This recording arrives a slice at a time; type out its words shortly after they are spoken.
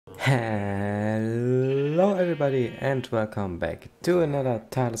Hello everybody and welcome back to another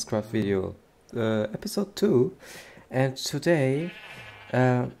Tardis Craft video, episode 2, and today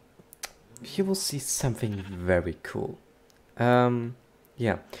you will see something very cool.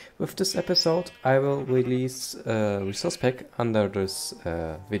 Yeah, with this episode I will release a resource pack under this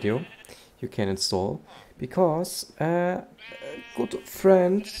video you can install, because a good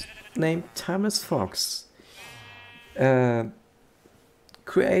friend named Timelessfox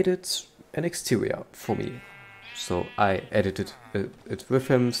created an exterior for me, so I edited it with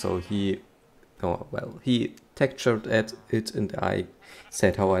him. So he textured it and I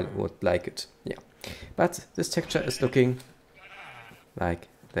said how I would like it. Yeah, but this texture is looking like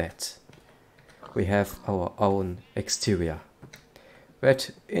that. We have our own exterior.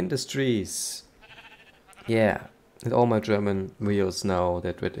 Red Industries. Yeah, and all my German viewers know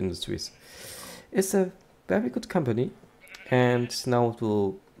that Red Industries is a very good company. And now it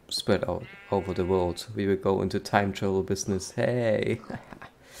will spread out over the world. We will go into time travel business. Hey!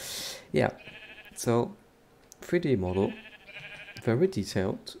 Yeah, so 3D model, very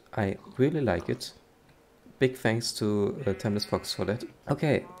detailed. I really like it. Big thanks to Timelessfox for that.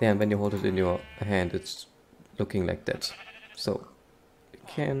 Okay, yeah, and when you hold it in your hand, it's looking like that. So you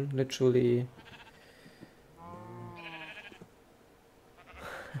can literally...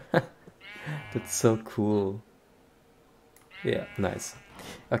 That's so cool. Yeah, nice.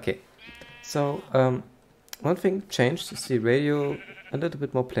 Okay, so one thing changed. You see radio, a little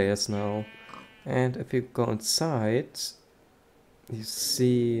bit more players now, and if you go inside, you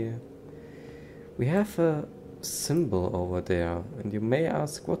see we have a symbol over there, and you may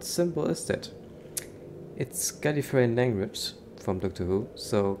ask, what symbol is that? It's Gallifreyan language from Doctor Who.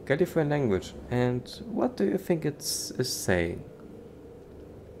 So Gallifreyan language, and what do you think is saying?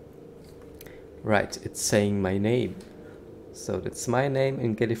 Right, it's saying my name. So that's my name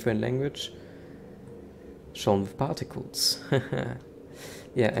in Gallifreyan language, shown with particles.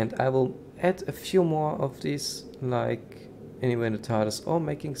 Yeah, and I will add a few more of these, like anywhere in the TARDIS, or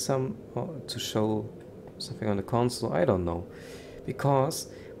making some to show something on the console, I don't know. Because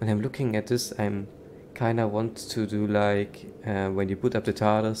when I'm looking at this, I'm kinda want to do like, when you boot up the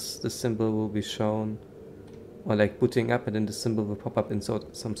TARDIS, the symbol will be shown, or like booting up and then the symbol will pop up in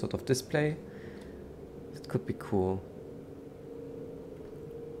some sort of display. It could be cool.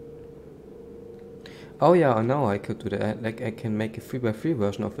 Oh yeah, now I could do that. Like I can make a 3x3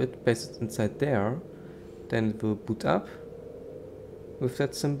 version of it, paste it inside there, then it will boot up with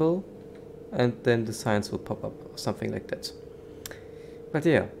that symbol, and then the signs will pop up or something like that. But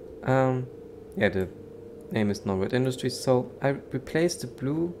yeah, yeah, the name is now Red Industries, so I replaced the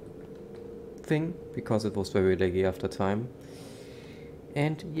blue thing because it was very laggy after time.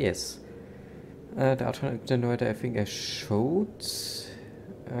 And yes, the alternate generator I think I showed.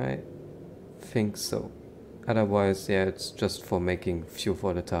 I think so. Otherwise, yeah, it's just for making fuel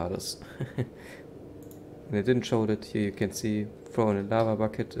for the TARDIS. And I didn't show that here. You can see throw in a lava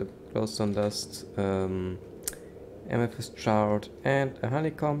bucket, a glowstone dust, amethyst shard, and a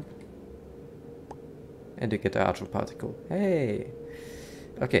honeycomb, and you get an archer particle. Hey!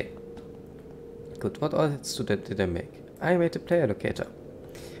 Okay. Good. What else did I make? I made a player locator.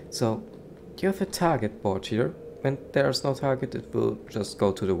 So you have a target board here. When there's no target, it will just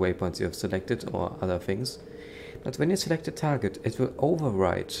go to the waypoints you have selected or other things. But when you select a target, it will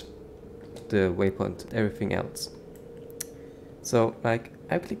overwrite the waypoint and everything else. So, like,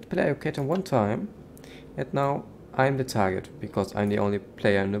 I clicked play locator one time, and now I'm the target, because I'm the only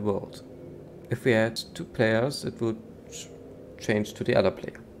player in the world. If we add 2 players, it will change to the other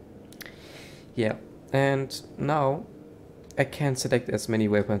player. Yeah, and now I can select as many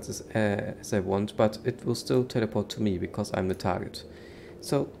waypoints as I want, but it will still teleport to me because I'm the target.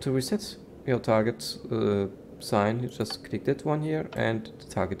 So to reset your target sign, you just click that one here and the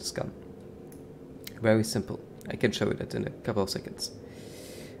target is gone. Very simple. I can show you that in a couple of seconds.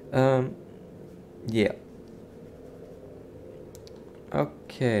 Yeah.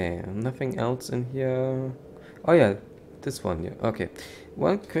 Okay, nothing else in here. Oh yeah, this one here. Okay,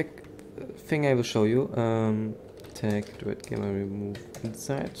 one quick thing I will show you. Tag red gamma remove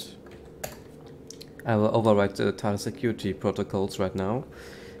inside. I will overwrite the TARDIS security protocols right now.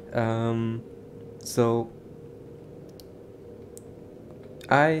 So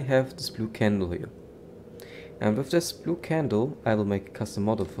I have this blue candle here, and with this blue candle I will make a custom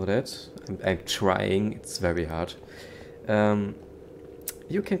model for that. I'm trying, it's very hard.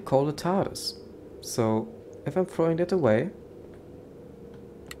 You can call the TARDIS. So if I'm throwing that away,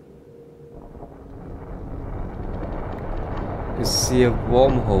 you see a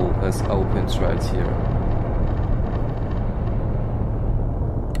wormhole has opened right here.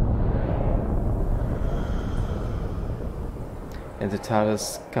 and the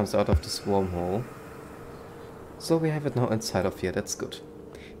TARDIS comes out of this wormhole. So we have it now inside of here, that's good.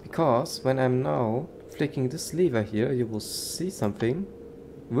 Because when I'm now flicking this lever here, you will see something.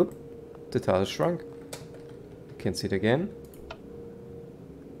 Whoop, the TARDIS shrunk. You can see it again.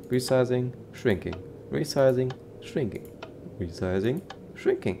 Resizing, shrinking, resizing, shrinking, resizing,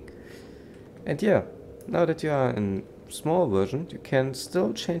 shrinking. And yeah, now that you are in small version, you can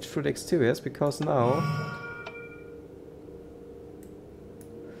still change through the exteriors, because now...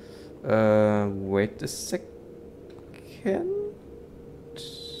 wait a second.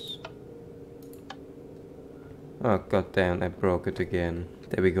 Oh god damn, I broke it again.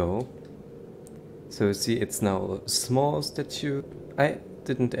 There we go. So you see it's now a small statue. I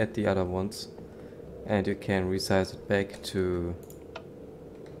didn't add the other ones. And you can resize it back to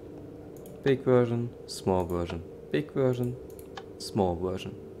big version, small version, big version, small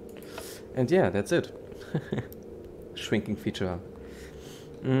version. And yeah, that's it. Shrinking feature.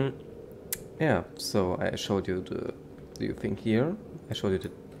 Yeah, so I showed you the new thing here. I showed you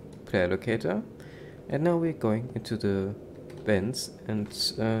the player locator. And now we're going into the vents. And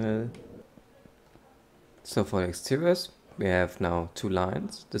so for the exteriors, we have now two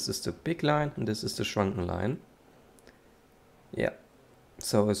lines. This is the big line and this is the shrunken line. Yeah,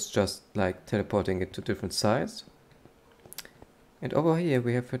 so it's just like teleporting it to different sides. And over here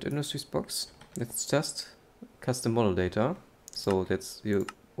we have Third Industries box. It's just custom model data. So that's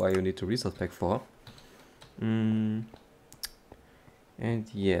why you need the resource pack for. And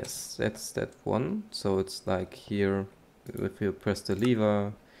yes, that's that one. So it's like here, if you press the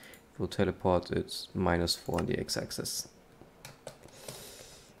lever, it will teleport it -4 on the x-axis.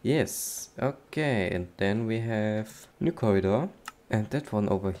 Yes, okay, and then we have new corridor, and that one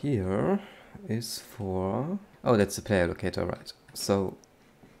over here is for... oh, that's the player locator, right. So,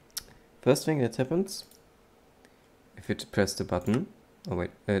 first thing that happens, if you press the button, oh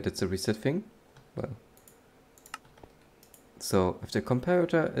wait, that's a reset thing, well. So, if the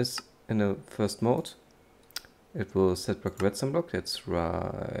comparator is in the first mode, it will set block redstone block, that's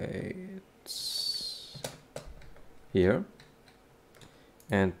right here.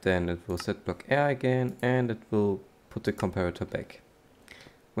 And then it will set block air again, and it will put the comparator back.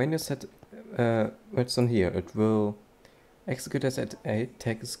 When you set redstone here, it will execute as at a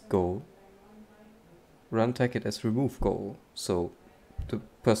tag is goal, run tag it as remove goal. So the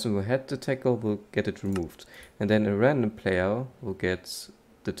person who had the tag goal will get it removed, and then a random player will get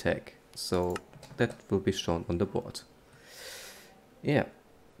the tag. So that will be shown on the board. Yeah,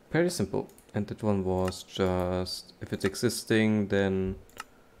 pretty simple. And that one was just, if it's existing, then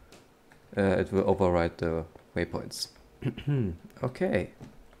it will override the waypoints. Okay.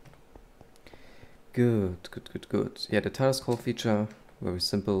 Good. Yeah, the Tardis call feature, very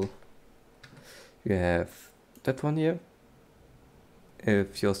simple. You have that one here.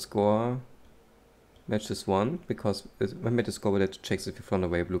 If your score matches 1, because remember the score that checks if you thrown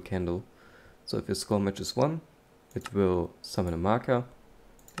away a blue candle. So if your score matches 1, it will summon a marker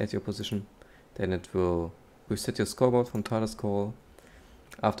at your position. Then it will reset your scoreboard from Tardis call.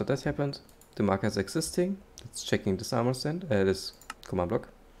 After that happened, the marker is existing. It's checking this armor stand, this command block.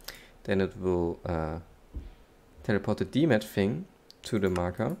 Then it will teleport the DMAT thing to the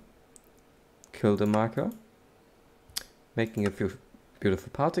marker, kill the marker, making a few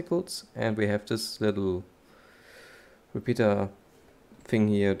beautiful particles, and we have this little repeater thing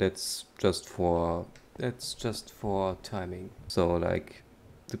here that's just for timing. So like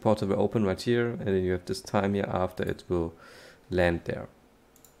the portal will open right here, and then you have this time here after it will land there.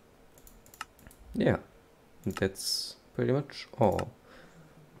 Yeah, and that's pretty much all.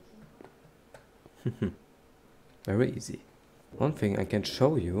 Very easy. One thing I can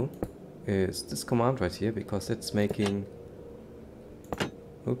show you is this command right here, because it's making,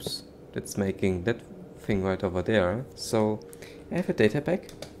 oops, that's making that thing right over there. So I have a data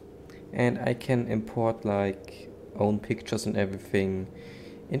pack, and I can import like own pictures and everything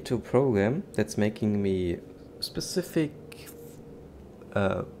into a program that's making me specific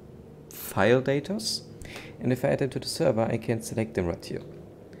file datas, and if I add them to the server, I can select them right here.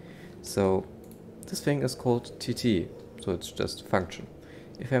 So this thing is called TT, so it's just a function.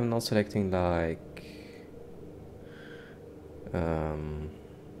 If I'm now selecting like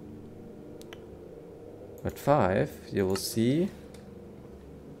at 5, you will see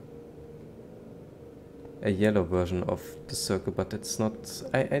a yellow version of the circle, but it's not,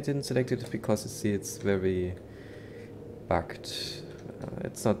 I didn't select it because you see it's very bugged.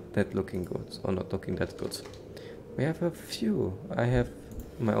 It's not that looking good, or not looking that good. We have a few. I have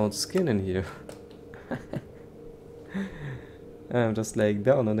my own skin in here. I'm just laying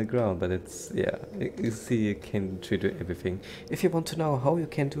down on the ground, but it's, yeah, you see you can do everything. If you want to know how you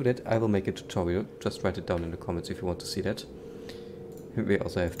can do that, I will make a tutorial. Just write it down in the comments if you want to see that. We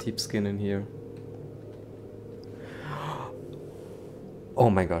also have deep skin in here. Oh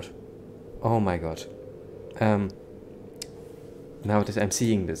my god. Oh my god. Now that I'm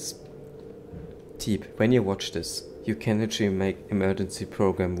seeing this, Teep, when you watch this, you can literally make emergency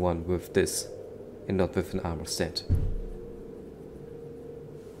program 1 with this and not with an armor set.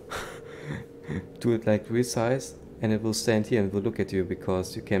 Do it like resize and it will stand here and will look at you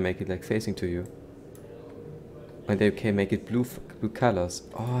because you can make it like facing to you. And then you can make it blue colors.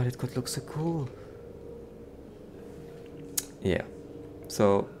 Oh, that could look so cool. Yeah.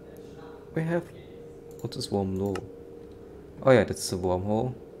 So we have, what is warm low? Oh yeah, that's a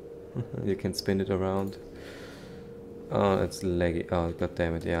wormhole. You can spin it around. Oh, it's laggy. Oh, god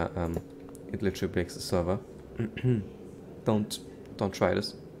damn it! Yeah, it literally breaks the server. Don't try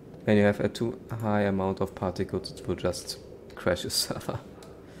this. When you have a too high amount of particles, it will just crash your server.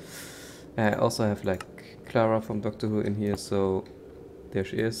 I also have like Clara from Doctor Who in here, so there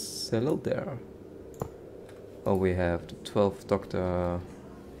she is. Hello there. Oh, we have the 12th Doctor.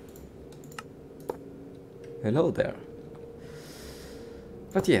 Hello there.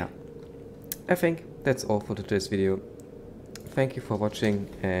 But yeah, I think that's all for today's video. Thank you for watching,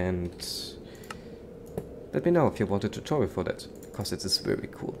 and let me know if you want a tutorial for that, because it is very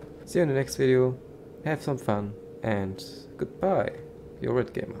cool. See you in the next video, have some fun, and goodbye, your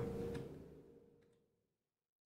Red Gamer.